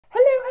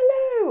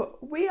Hello!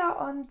 We are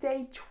on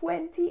day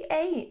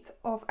 28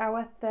 of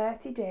our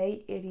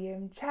 30-day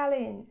idiom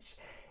challenge.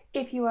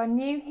 If you are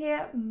new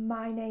here,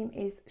 my name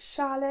is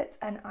Charlotte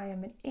and I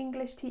am an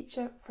English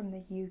teacher from the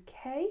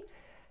UK,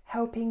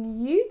 helping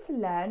you to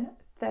learn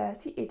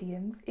 30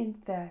 idioms in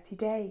 30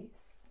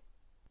 days.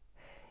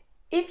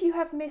 If you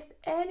have missed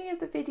any of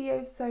the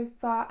videos so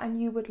far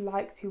and you would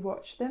like to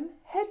watch them,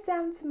 head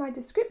down to my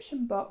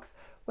description box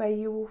where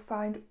you will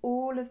find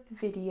all of the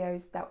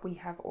videos that we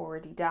have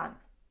already done.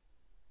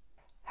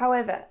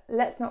 However,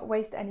 let's not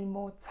waste any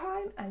more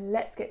time and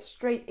let's get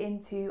straight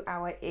into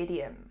our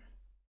idiom.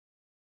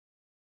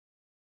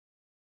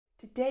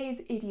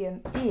 Today's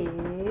idiom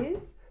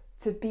is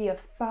to be a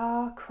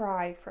far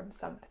cry from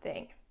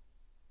something.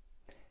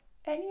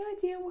 Any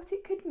idea what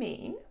it could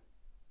mean?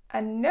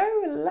 And no,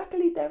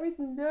 luckily there is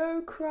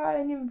no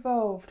crying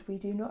involved. We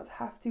do not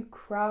have to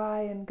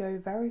cry and go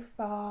very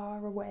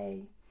far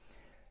away.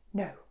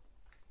 No,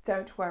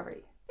 don't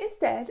worry.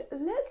 Instead,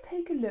 let's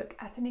take a look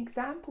at an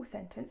example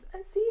sentence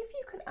and see if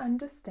you can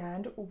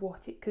understand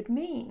what it could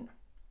mean.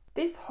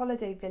 This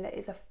holiday villa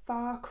is a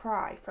far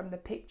cry from the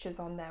pictures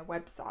on their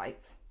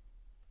website.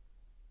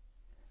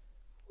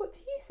 What do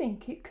you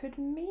think it could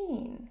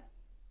mean?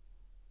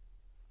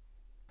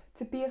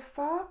 To be a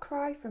far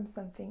cry from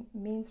something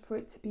means for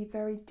it to be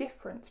very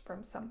different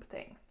from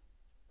something.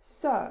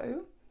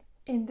 So,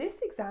 in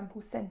this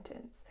example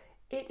sentence,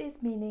 it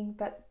is meaning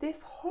that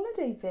this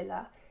holiday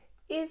villa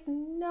is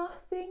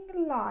nothing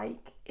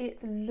like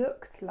it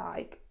looked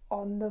like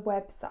on the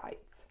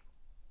website.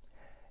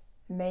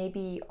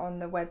 Maybe on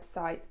the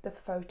website the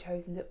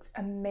photos looked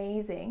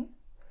amazing,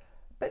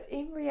 but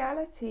in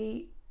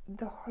reality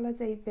the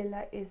holiday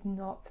villa is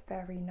not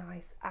very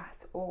nice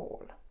at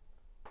all.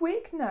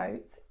 Quick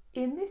note,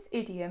 in this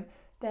idiom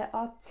there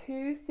are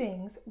two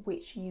things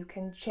which you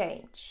can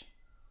change.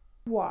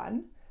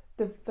 One,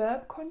 the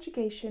verb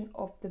conjugation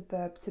of the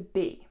verb to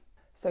be.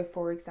 So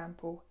for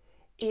example,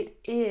 it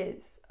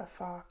is a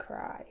far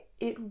cry.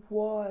 It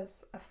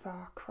was a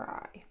far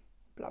cry.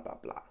 Blah, blah,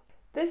 blah.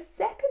 The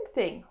second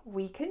thing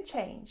we can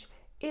change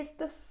is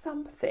the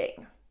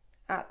something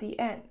at the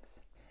end.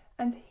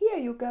 And here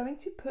you're going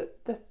to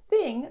put the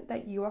thing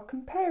that you are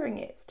comparing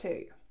it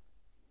to.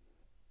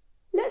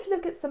 Let's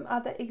look at some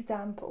other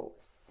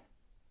examples.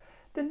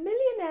 The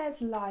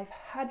millionaire's life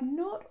had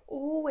not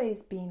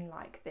always been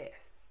like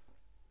this.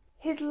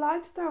 His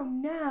lifestyle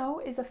now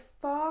is a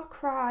far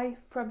cry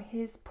from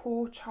his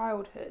poor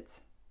childhood.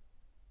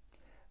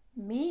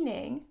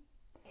 Meaning,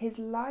 his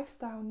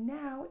lifestyle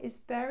now is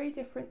very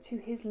different to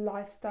his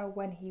lifestyle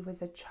when he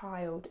was a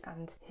child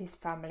and his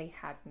family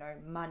had no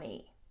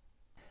money.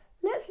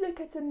 Let's look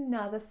at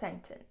another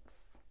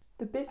sentence.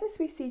 The business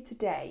we see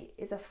today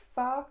is a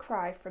far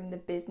cry from the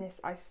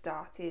business I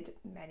started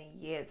many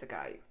years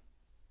ago.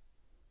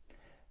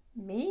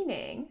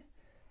 Meaning,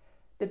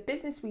 the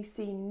business we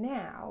see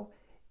now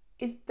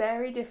is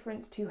very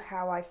different to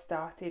how I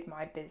started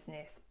my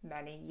business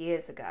many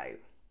years ago.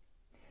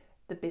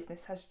 The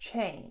business has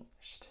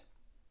changed.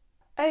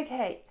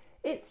 Okay,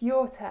 it's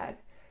your turn.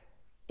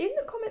 In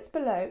the comments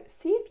below,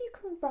 see if you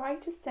can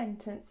write a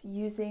sentence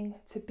using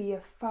to be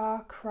a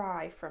far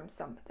cry from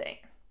something.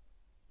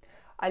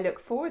 I look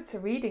forward to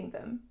reading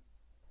them.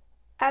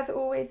 As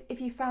always,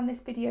 if you found this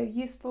video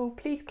useful,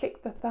 please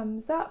click the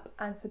thumbs up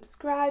and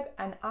subscribe,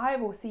 and I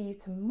will see you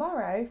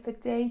tomorrow for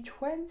day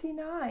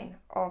 29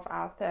 of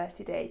our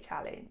 30-day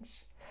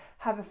challenge.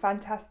 Have a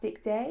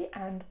fantastic day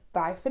and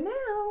bye for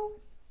now.